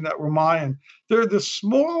collection that were Mayan. The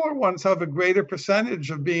smaller ones have a greater percentage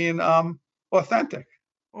of being authentic.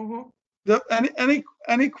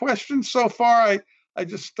 Any questions so far? I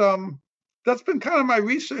just that's been kind of my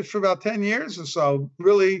research for about 10 years or so.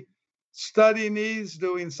 Really studying these,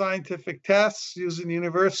 doing scientific tests, using the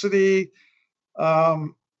university.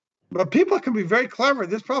 But people can be very clever.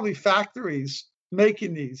 There's probably factories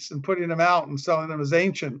making these and putting them out and selling them as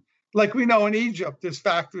ancient. Like we know in Egypt, there's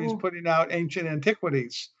factories putting out ancient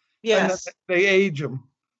antiquities. Yes. And they age them.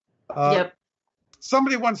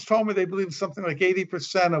 Somebody once told me they believe something like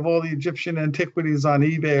 80% of all the Egyptian antiquities on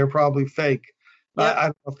eBay are probably fake. I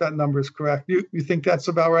don't know if that number is correct. You think that's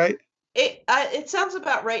about right? It sounds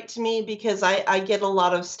about right to me because I get a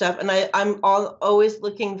lot of stuff, and I'm always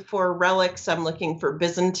looking for relics. I'm looking for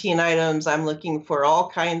Byzantine items. I'm looking for all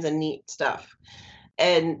kinds of neat stuff.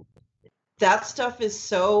 And that stuff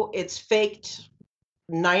is it's faked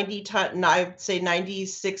 90 times, I'd say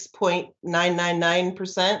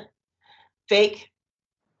 96.999% fake.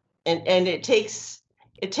 And it takes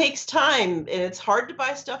time, and it's hard to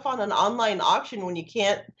buy stuff on an online auction when you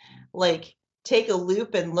can't take a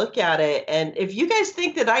loop and look at it. And if you guys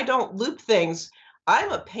think that I don't loop things,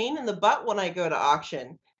 I'm a pain in the butt when I go to auction.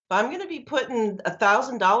 If I'm going to be putting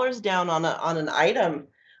 $1,000 down on an item,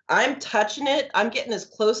 I'm touching it. I'm getting as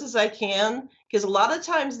close as I can, because a lot of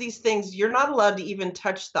times these things, you're not allowed to even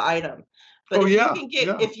touch the item. But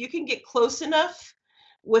if you can get close enough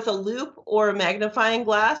with a loop or a magnifying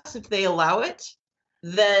glass, if they allow it,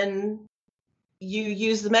 then you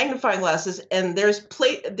use the magnifying glasses, and there's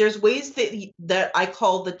ways that I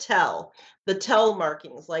call the tell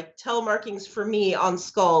markings, like tell markings for me on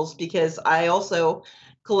skulls, because I also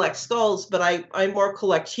collect skulls, but I more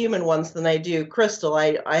collect human ones than I do crystal.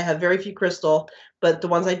 I have very few crystal, but the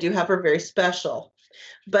ones I do have are very special.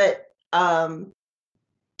 But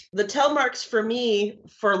the tell marks for me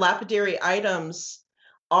for lapidary items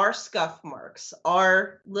are scuff marks,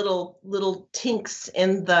 are little tinks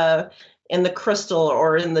in the crystal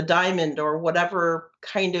or in the diamond or whatever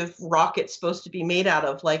kind of rock it's supposed to be made out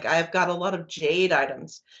of. Like, I've got a lot of jade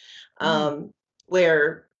items,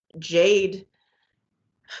 where jade,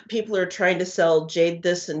 people are trying to sell jade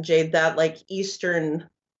this and jade that, like Eastern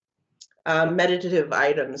meditative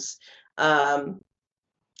items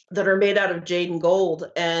that are made out of jade and gold,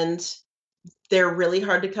 and they're really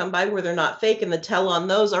hard to come by where they're not fake. And the tell on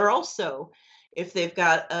those are also, if they've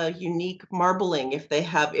got a unique marbling, if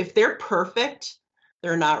they're perfect,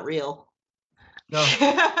 they're not real. No.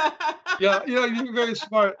 Yeah, you're very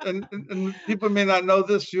smart, and people may not know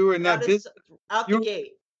this. You were in that business out the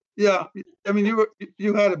gate. Yeah, I mean,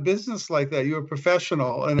 you had a business like that. You were a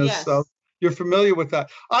professional, and yes. You're familiar with that.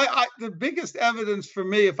 The biggest evidence for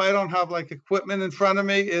me, if I don't have like equipment in front of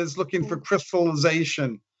me, is looking for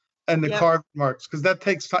crystallization and the carbon marks, because that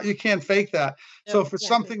takes time. You can't fake that. So for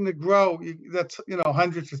something to grow, that's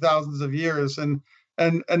hundreds of thousands of years, and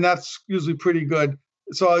that's usually pretty good.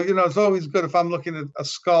 So it's always good if I'm looking at a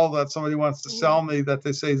skull that somebody wants to sell me that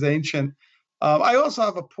they say is ancient. I also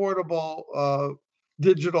have a portable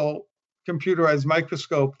digital computerized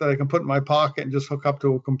microscope that I can put in my pocket and just hook up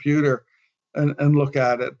to a computer and look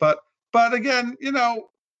at it. But again,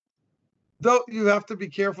 though, you have to be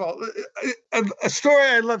careful. A story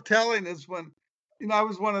I love telling is when, I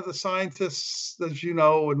was one of the scientists, as you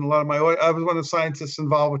know, and I was one of the scientists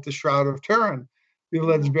involved with the Shroud of Turin, the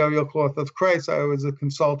alleged burial cloth of Christ. I was a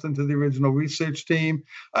consultant to the original research team.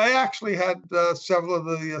 I actually had several of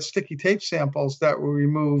the sticky tape samples that were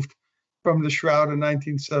removed from the shroud in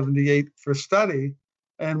 1978 for study.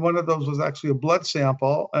 And one of those was actually a blood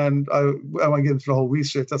sample. And I won't get into the whole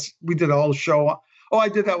research. We did a whole show. Oh, I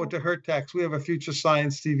did that with the Hertex. We have a Future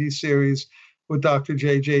Science TV series with Dr.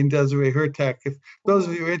 JJ and Desiree Hertek. If those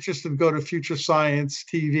of you are interested, go to Future Science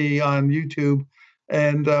TV on YouTube.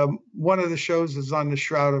 And one of the shows is on the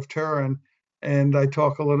Shroud of Turin. And I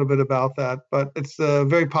talk a little bit about that, but it's a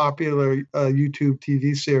very popular YouTube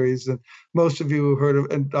TV series, and most of you have heard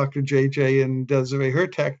of Dr. JJ and Desiree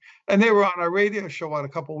Hertek, and they were on our radio show a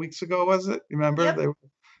couple of weeks ago, was it? Remember? Yep.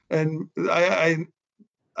 And I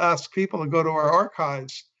asked people to go to our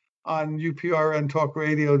archives on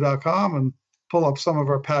uprntalkradio.com and pull up some of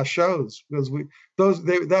our past shows, because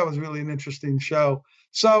that was really an interesting show.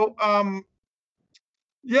 So I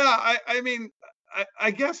mean,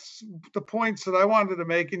 I guess the points that I wanted to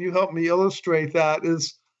make, and you helped me illustrate that,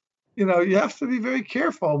 is, you have to be very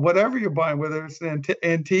careful, whatever you're buying, whether it's an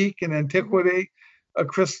antique, an antiquity, a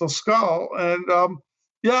crystal skull. And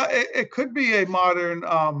it could be a modern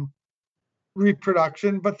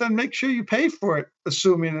reproduction, but then make sure you pay for it,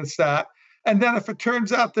 assuming it's that. And then if it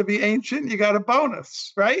turns out to be ancient, you got a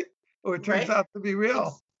bonus, right? Or it turns out to be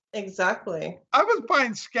real. Exactly. I was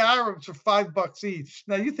buying scarabs for $5 each.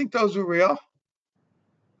 Now, you think those are real?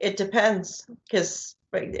 It depends, because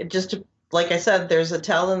like I said, there's a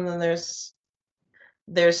tell, and then there's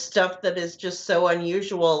stuff that is just so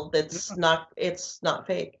unusual it's not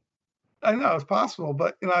fake. I know it's possible,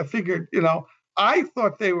 but I figured, I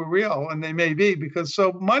thought they were real, and they may be, because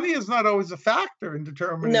money is not always a factor in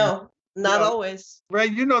determining. No, not always.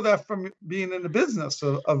 Right, you know that from being in the business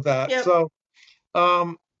of that. Yep. So,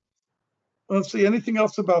 let's see, anything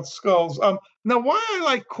else about skulls? Now, why I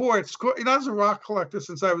like quartz, I was a rock collector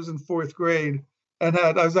since I was in 4th grade, and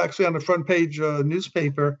I was actually on the front page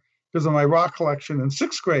newspaper because of my rock collection in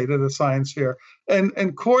 6th grade at a science fair.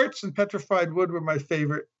 And quartz and petrified wood were my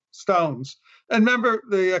favorite stones. And remember,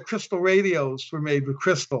 the crystal radios were made with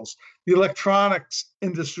crystals. The electronics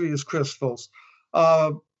industry is crystals.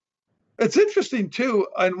 It's interesting, too,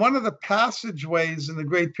 in one of the passageways in the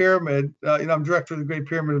Great Pyramid, I'm director of the Great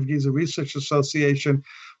Pyramid of Giza Research Association.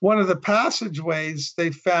 One of the passageways,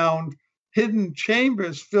 they found hidden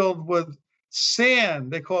chambers filled with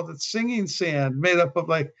sand. They called it singing sand, made up of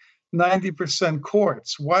like 90%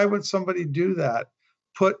 quartz. Why would somebody do that?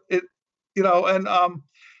 Put it, and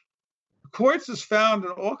quartz is found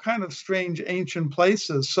in all kind of strange ancient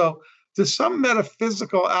places. So there's some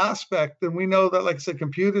metaphysical aspect, and we know that, like I said,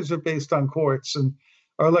 computers are based on quartz and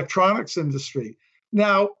our electronics industry.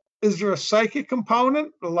 Now, is there a psychic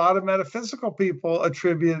component? A lot of metaphysical people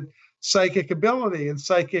attribute psychic ability and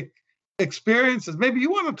psychic experiences. Maybe you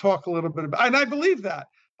want to talk a little bit about, and I believe that,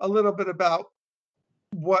 a little bit about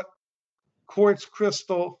what quartz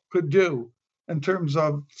crystal could do in terms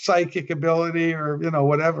of psychic ability or,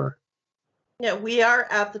 whatever. Yeah, we are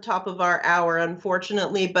at the top of our hour,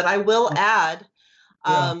 unfortunately, but I will add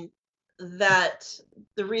that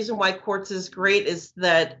the reason why quartz is great is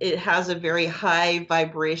that it has a very high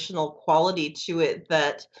vibrational quality to it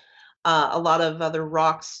that a lot of other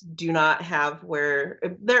rocks do not have, where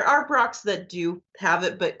there are rocks that do have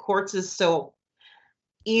it, but quartz is so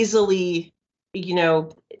easily,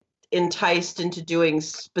 enticed into doing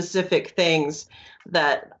specific things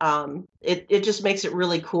that it just makes it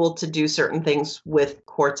really cool to do certain things with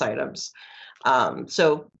quartz items.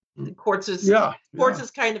 So quartz is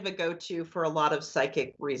kind of a go-to for a lot of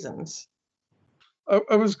psychic reasons.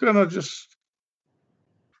 I was gonna just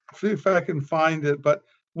see if I can find it, but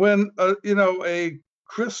when a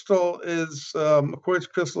crystal is a quartz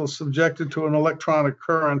crystal is subjected to an electronic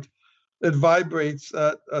current, it vibrates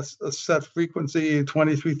at a set frequency,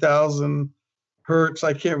 23,000 hertz.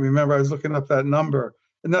 I can't remember. I was looking up that number.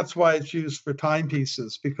 And that's why it's used for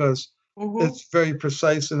timepieces, because it's very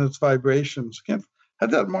precise in its vibrations.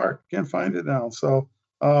 Had that mark. Can't find it now. So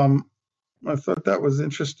I thought that was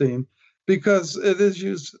interesting, because it is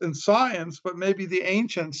used in science, but maybe the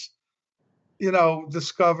ancients,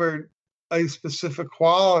 discovered a specific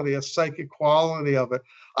quality, a psychic quality of it.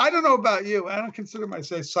 I don't know about you. I don't consider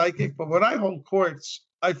myself psychic, but when I hold quartz,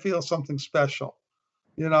 I feel something special,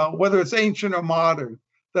 whether it's ancient or modern,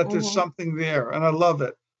 that there's something there, and I love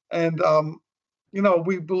it. And,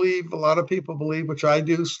 we believe, a lot of people believe, which I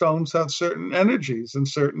do, stones have certain energies and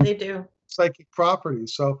certain they do psychic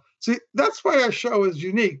properties. So, see, that's why our show is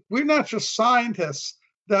unique. We're not just scientists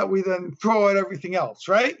that we then throw at everything else,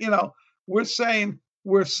 right? We're saying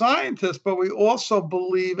we're scientists, but we also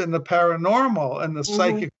believe in the paranormal and the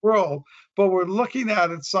psychic world, but we're looking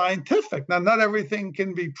at it scientific. Now, not everything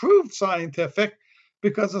can be proved scientific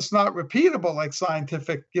because it's not repeatable like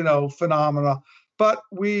scientific, phenomena, but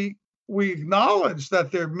we acknowledge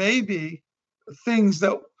that there may be things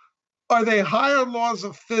that, are they higher laws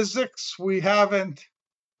of physics we haven't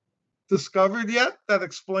discovered yet that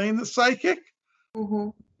explain the psychic?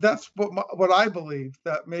 That's what I believe,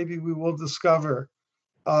 that maybe we will discover.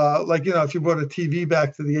 If you brought a TV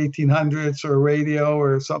back to the 1800s or a radio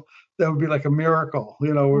or something, that would be like a miracle,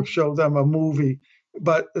 or show them a movie.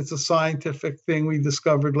 But it's a scientific thing we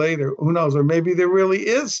discovered later. Who knows? Or maybe there really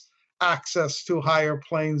is access to higher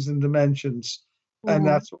planes and dimensions, and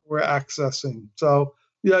that's what we're accessing. So,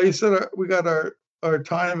 you said we got our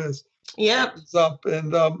time is up.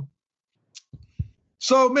 And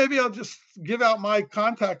so maybe I'll just give out my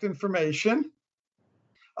contact information.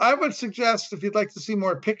 I would suggest, if you'd like to see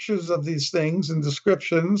more pictures of these things and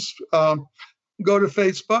descriptions, go to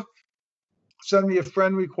Facebook, send me a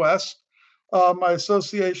friend request. My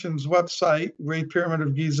association's website, Great Pyramid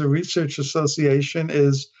of Giza Research Association,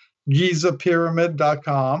 is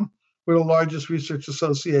gizapyramid.com. We're the largest research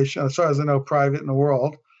association, as far as I know, private in the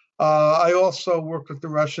world. I also worked with the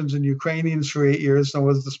Russians and Ukrainians for 8 years and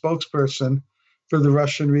was the spokesperson for the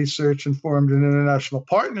Russian research, and formed an international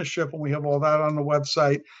partnership, and we have all that on the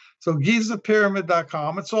website. So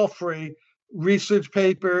gizapyramid.com, it's all free. Research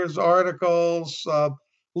papers, articles, a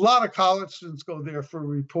lot of college students go there for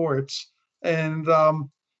reports. And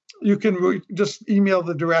you can just email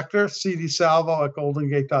the director,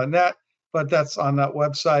 cdsalvo@goldengate.net, but that's on that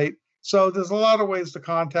website. So there's a lot of ways to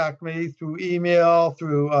contact me, through email,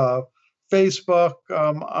 through Facebook.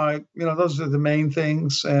 Those are the main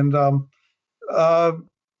things. And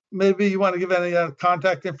maybe you want to give any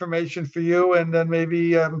contact information for you, and then maybe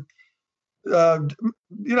you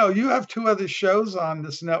have 2 other shows on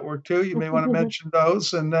this network too. You may want to mention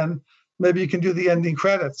those, and then maybe you can do the ending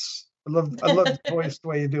credits. I love the voice, the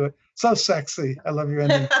way you do it. So sexy. I love your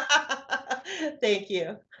ending. Thank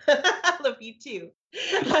you. I love you too.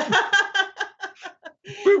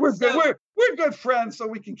 We're good. We're good friends, so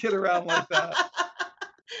we can kid around like that.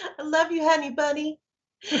 I love you, honey bunny.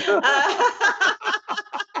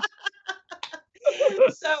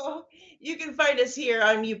 So you can find us here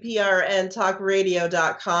on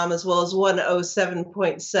uprntalkradio.com, as well as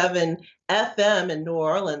 107.7 FM in New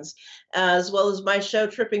Orleans, as well as my show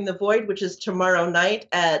Tripping the Void, which is tomorrow night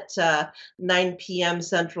at 9 p.m.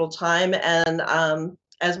 Central Time. And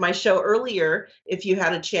as my show earlier, if you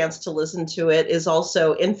had a chance to listen to it, is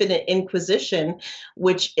also Infinite Inquisition,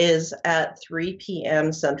 which is at 3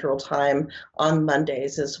 p.m. Central Time on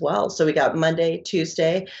Mondays as well. So we got Monday,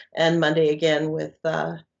 Tuesday, and Monday again with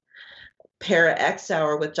Para X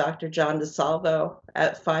Hour with Dr. John DeSalvo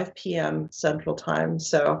at 5 p.m. Central Time.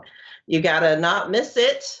 So you got to not miss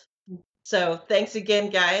it. So thanks again,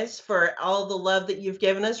 guys, for all the love that you've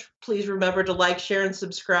given us. Please remember to like, share, and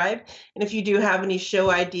subscribe. And if you do have any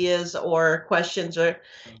show ideas or questions or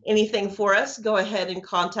anything for us, go ahead and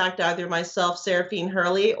contact either myself, Seraphine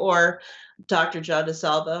Hurley, or Dr. John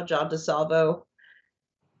DeSalvo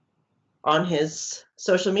on his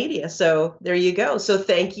social media. So there you go. So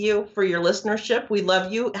thank you for your listenership. We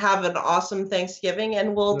love you. Have an awesome Thanksgiving,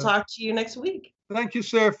 and we'll talk to you next week. Thank you,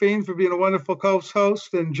 Seraphine, for being a wonderful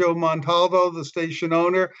co-host, and Joe Montalvo, the station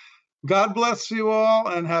owner. God bless you all,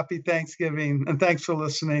 and happy Thanksgiving. And thanks for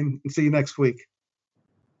listening. And see you next week.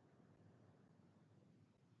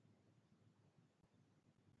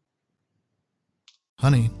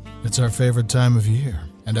 Honey, it's our favorite time of year,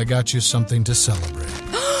 and I got you something to celebrate.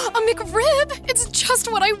 A McRib! It's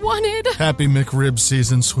just what I wanted. Happy McRib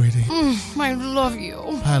season, sweetie. I love you.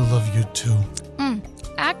 I love you too.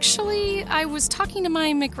 Actually, I was talking to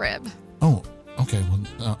my McRib. Oh, okay,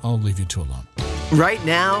 well, I'll leave you two alone. Right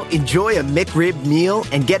now, enjoy a McRib meal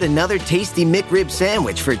and get another tasty McRib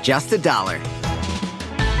sandwich for just $1.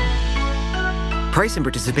 Price and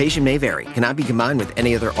participation may vary. Cannot be combined with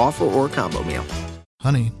any other offer or combo meal.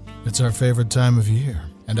 Honey, it's our favorite time of year,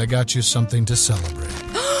 and I got you something to celebrate.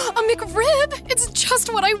 A McRib! It's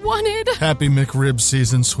just what I wanted. Happy McRib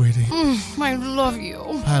season, sweetie. I love you.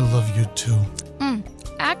 I love you too.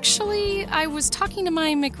 Actually, I was talking to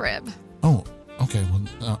my McRib. Oh, okay,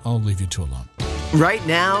 well, I'll leave you two alone. Right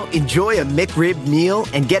now, enjoy a McRib meal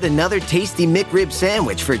and get another tasty McRib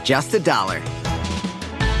sandwich for just $1.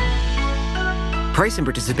 Price and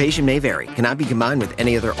participation may vary. Cannot be combined with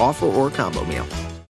any other offer or combo meal.